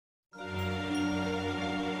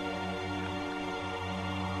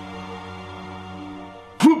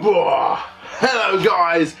Whoop! Hello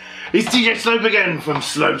guys, it's DJ Slope again from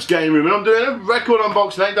Slope's Game Room, and I'm doing a record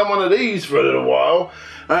unboxing. I ain't done one of these for a little while.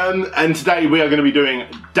 And today we are going to be doing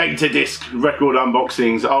data disc record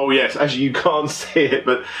unboxings. Oh yes, as you can't see it,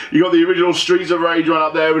 but you got the original Streets of Rage right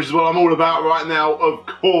up there, which is what I'm all about right now, of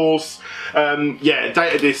course. Yeah,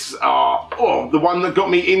 data discs are the one that got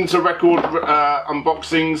me into record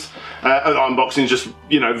unboxings. Unboxings, just,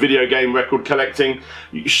 you know, video game record collecting.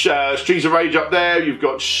 Streets of Rage up there. You've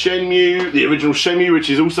got Shenmue, the original Shenmue, which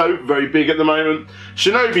is also very big at the moment.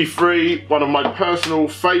 Shinobi 3, one of my personal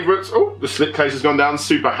favourites. Oh, the slipcase has gone down.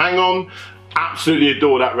 Super Hang-On. Absolutely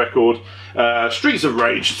adore that record. Streets of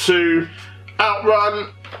Rage 2.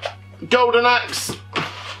 Outrun. Golden Axe.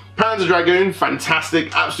 Panzer Dragoon,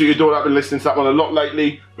 fantastic, absolutely adore that. I've been listening to that one a lot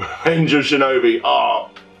lately. Revenge of Shinobi,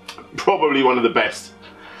 probably one of the best.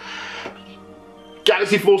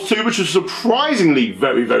 Galaxy Force 2, which was surprisingly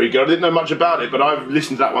very, very good. I didn't know much about it, but I've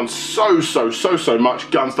listened to that one so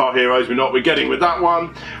much. Gunstar Heroes, we know what we're getting with that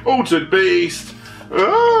one. Altered Beast.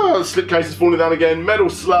 Slipcase is falling down again. Metal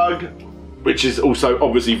Slug, which is also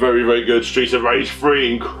obviously very, very good. Streets of Rage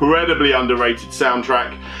 3, incredibly underrated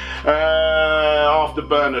soundtrack.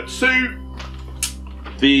 Afterburner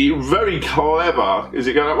 2. The very clever, is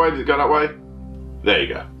it going that way? Does it go that way? There you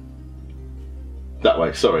go. That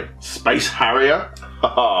way, sorry. Space Harrier.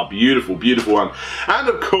 Beautiful, beautiful one. And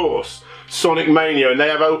of course, Sonic Mania, and they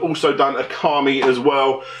have also done Akami as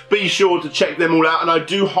well. Be sure to check them all out, and I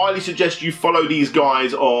do highly suggest you follow these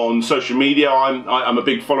guys on social media. I'm a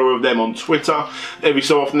big follower of them on Twitter. Every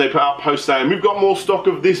so often they put out posts saying we've got more stock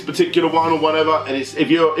of this particular one or whatever, and it's, if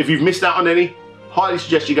you've missed out on any, highly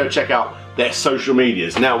suggest you go check out their social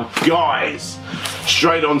medias. Now guys,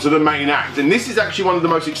 straight on to the main act, and this is actually one of the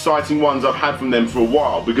most exciting ones I've had from them for a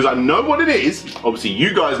while, because I know what it is. Obviously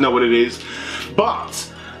you guys know what it is, but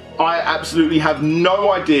I absolutely have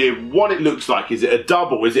no idea what it looks like. Is it a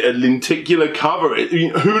double? Is it a lenticular cover?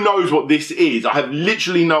 Who knows what this is? I have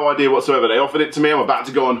literally no idea whatsoever. They offered it to me. I'm about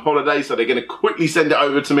to go on holiday, so they're going to quickly send it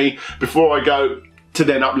over to me before I go to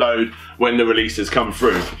then upload when the releases come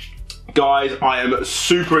through. Guys, I am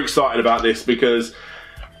super excited about this because,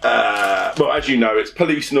 well, as you know, it's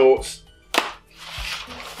PoliceNauts.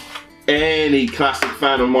 Any classic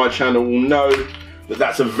fan on my channel will know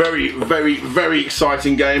that's a very, very, very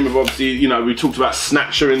exciting game. Of obviously, you know, we talked about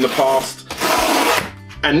Snatcher in the past,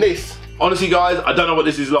 and this, honestly, guys, I don't know what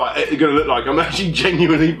this is like. It's going to look like. I'm actually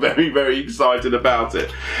genuinely very, very excited about it.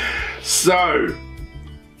 So,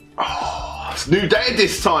 it's new data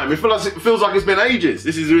disc time. It feels like it's been ages.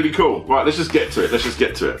 This is really cool. Right, let's just get to it. Let's just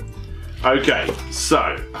get to it. Okay,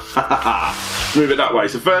 so move it that way.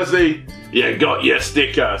 So firstly, yeah, got your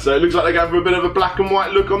sticker. So it looks like they're going for a bit of a black and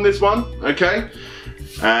white look on this one. Okay.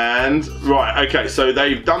 And right, okay, so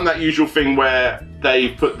they've done that usual thing where they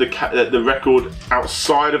put the record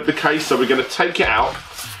outside of the case. So we're going to take it out,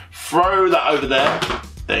 throw that over there.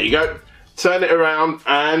 There you go. Turn it around,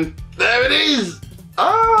 and there it is.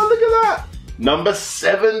 Oh, look at that. Number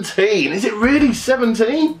 17. Is it really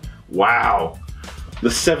 17? Wow. The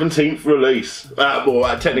 17th release.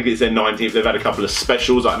 Well, technically it's their 19th. They've had a couple of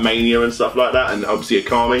specials like Mania and stuff like that, and obviously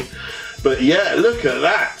Akami. But yeah, look at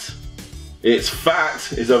that. It's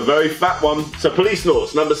fat. It's a very fat one. So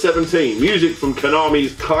PoliceNauts, number 17. Music from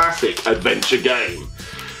Konami's classic adventure game.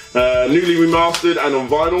 Newly remastered and on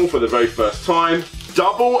vinyl for the very first time.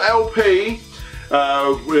 Double LP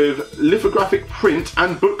with lithographic print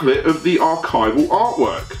and booklet of the archival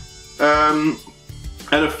artwork.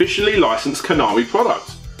 An officially licensed Konami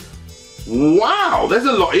product. Wow, there's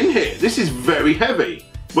a lot in here. This is very heavy.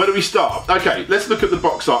 Where do we start? Okay, let's look at the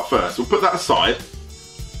box art first. We'll put that aside.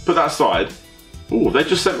 Put that aside. Oh, they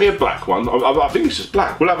just sent me a black one. I think it's just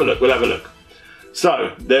black. We'll have a look. We'll have a look.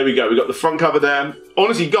 So there we go. We got the front cover there.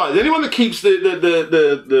 Honestly, guys, anyone that keeps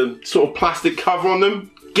the sort of plastic cover on them,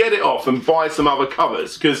 get it off and buy some other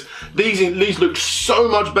covers, because these look so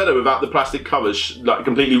much better without the plastic covers like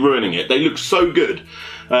completely ruining it. They look so good.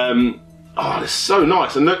 Oh, they're so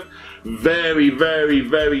nice, and look, very, very,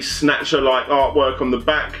 very Snatcher-like artwork on the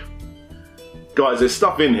back. Guys, there's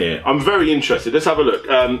stuff in here. I'm very interested. Let's have a look.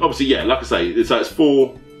 Obviously, yeah, like I say, it's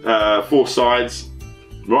four sides.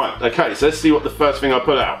 Right, okay, so let's see what the first thing I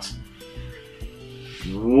put out.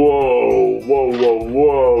 Whoa, whoa, whoa,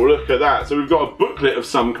 whoa, look at that. So we've got a booklet of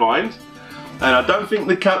some kind. And I don't think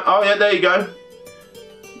oh yeah, there you go.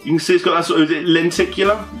 You can see it's got that sort of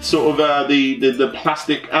lenticular, sort of the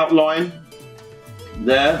plastic outline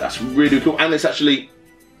there. That's really cool. And it's actually,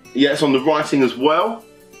 yeah, it's on the writing as well.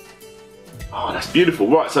 Oh, that's beautiful.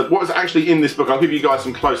 Right, so what is actually in this book? I'll give you guys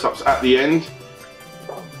some close-ups at the end.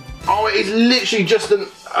 Oh, it is literally just a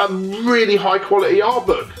really high quality art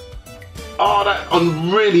book. Oh, that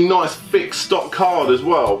on really nice thick stock card as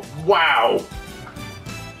well. Wow.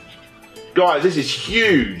 Guys, this is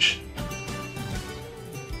huge.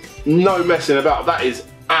 No messing about. That is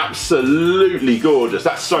absolutely gorgeous.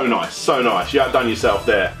 That's so nice, so nice. You outdone yourself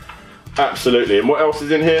there. Absolutely. And what else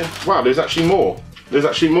is in here? Wow, there's actually more. There's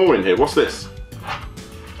actually more in here. What's this?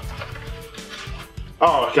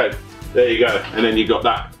 Oh, okay. There you go. And then you got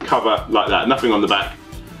that cover like that. Nothing on the back.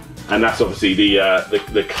 And that's obviously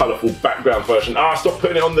the colourful background version. Ah, stop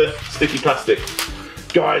putting it on the sticky plastic.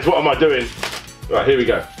 Guys, what am I doing? Right, here we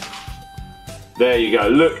go. There you go.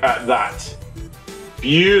 Look at that.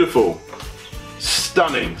 Beautiful.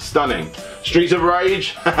 Stunning, stunning. Streets of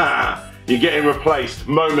Rage. You're getting replaced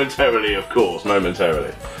momentarily, of course,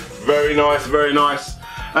 momentarily. Very nice, very nice.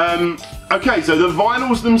 Okay, so the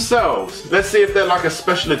vinyls themselves, let's see if they're like a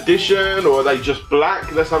special edition or are they just black?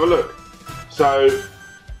 Let's have a look. So,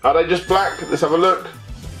 are they just black? Let's have a look.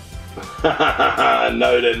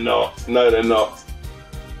 No, they're not. No, they're not.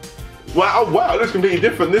 Wow, oh, wow, it looks completely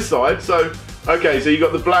different this side. So, okay, so you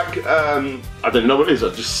got the black, I don't know what it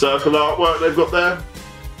is, just circle artwork they've got there.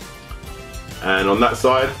 And on that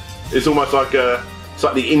side, it's almost like it's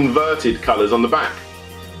like the inverted colours on the back.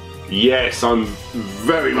 Yes, I'm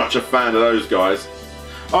very much a fan of those guys.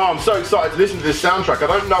 Oh, I'm so excited to listen to this soundtrack. I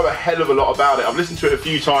don't know a hell of a lot about it. I've listened to it a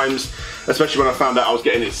few times, especially when I found out I was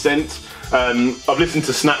getting it sent. I've listened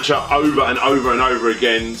to Snatcher over and over and over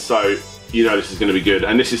again, so you know this is going to be good.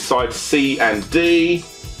 And this is side C and D.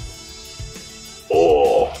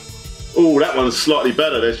 Oh, that one's slightly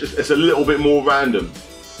better. It's a little bit more random,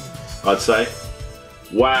 I'd say.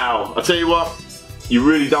 Wow, I tell you what, you've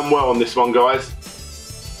really done well on this one, guys.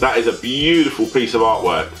 That is a beautiful piece of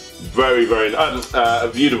artwork. Very, very, a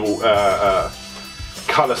beautiful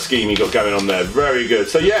colour scheme you got going on there. Very good.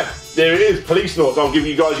 So yeah, there it is, PoliceNauts. I'll give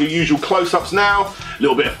you guys your usual close-ups now. A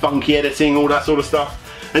little bit of funky editing, all that sort of stuff.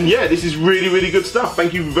 And yeah, this is really, really good stuff.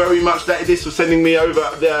 Thank you very much, Datadisc, for sending me over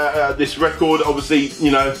this record. Obviously,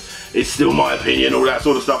 you know, it's still my opinion, all that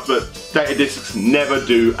sort of stuff, but Datadiscs never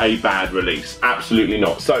do a bad release. Absolutely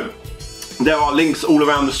not. So, there are links all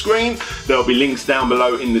around the screen. There'll be links down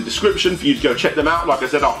below in the description for you to go check them out. Like I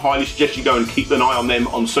said, I highly suggest you go and keep an eye on them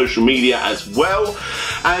on social media as well.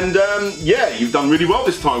 And yeah, you've done really well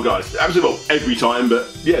this time, guys. Absolutely, well, every time, but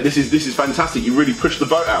yeah, this is fantastic. You really pushed the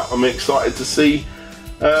boat out. I'm excited to see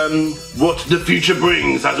what the future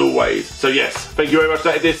brings, as always. So yes, thank you very much,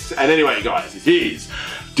 Datadisc. And anyway, guys, it is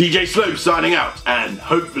DJ Slug signing out, and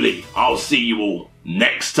hopefully I'll see you all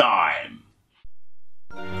next time.